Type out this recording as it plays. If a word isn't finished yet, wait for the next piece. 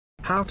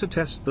How to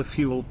test the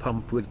fuel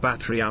pump with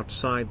battery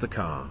outside the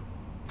car.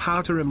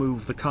 How to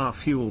remove the car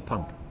fuel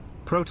pump.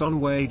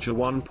 Proton Waja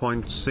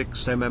 1.6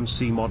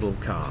 mmc model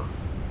car.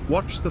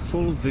 Watch the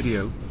full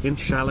video,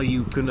 inshallah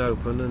you can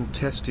open and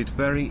test it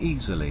very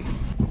easily.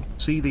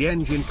 See, the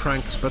engine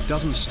cranks but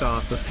doesn't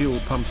start, the fuel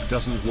pump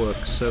doesn't work,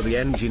 so the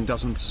engine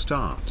doesn't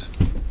start.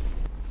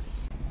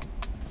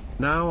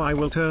 Now I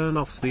will turn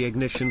off the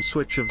ignition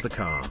switch of the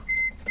car,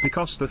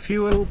 because the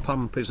fuel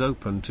pump is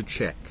open, to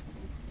check.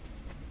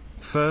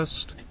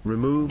 First,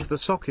 remove the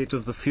socket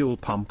of the fuel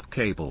pump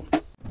cable.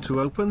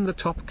 To open the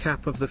top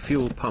cap of the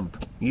fuel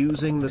pump,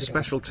 using the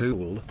special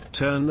tool,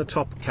 turn the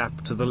top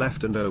cap to the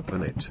left and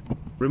open it.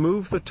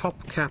 Remove the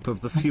top cap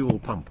of the fuel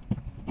pump.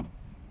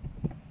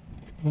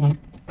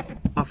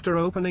 After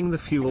opening the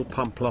fuel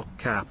pump lock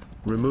cap,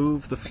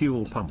 remove the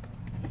fuel pump.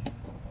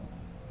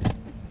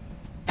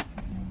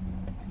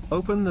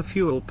 Open the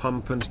fuel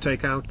pump and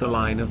take out the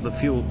line of the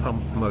fuel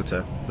pump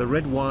motor. The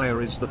red wire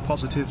is the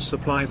positive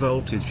supply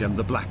voltage and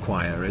the black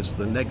wire is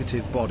the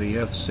negative body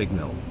earth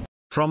signal.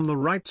 From the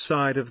right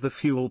side of the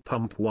fuel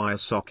pump wire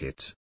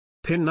socket,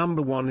 pin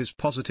number 1 is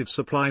positive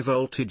supply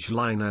voltage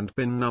line and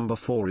pin number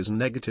 4 is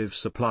negative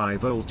supply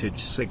voltage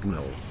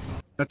signal.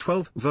 A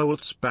 12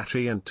 volts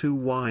battery and 2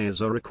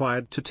 wires are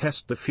required to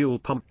test the fuel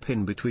pump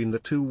pin between the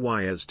 2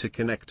 wires to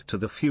connect to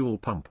the fuel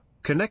pump.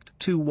 Connect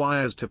 2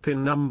 wires to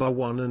pin number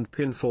 1 and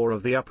pin 4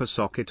 of the upper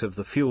socket of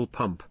the fuel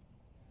pump.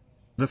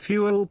 The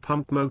fuel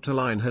pump motor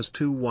line has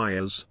 2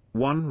 wires,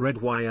 one red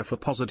wire for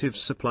positive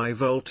supply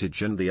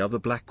voltage and the other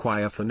black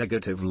wire for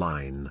negative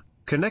line.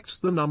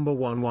 Connect the number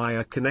 1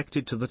 wire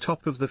connected to the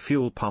top of the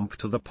fuel pump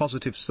to the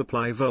positive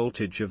supply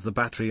voltage of the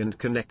battery and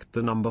connect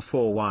the number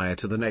 4 wire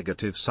to the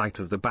negative side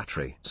of the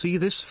battery. See,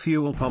 this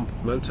fuel pump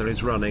motor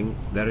is running,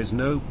 there is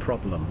no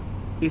problem.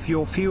 If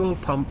your fuel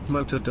pump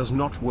motor does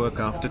not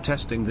work after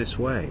testing this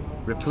way,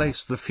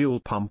 replace the fuel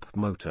pump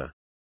motor.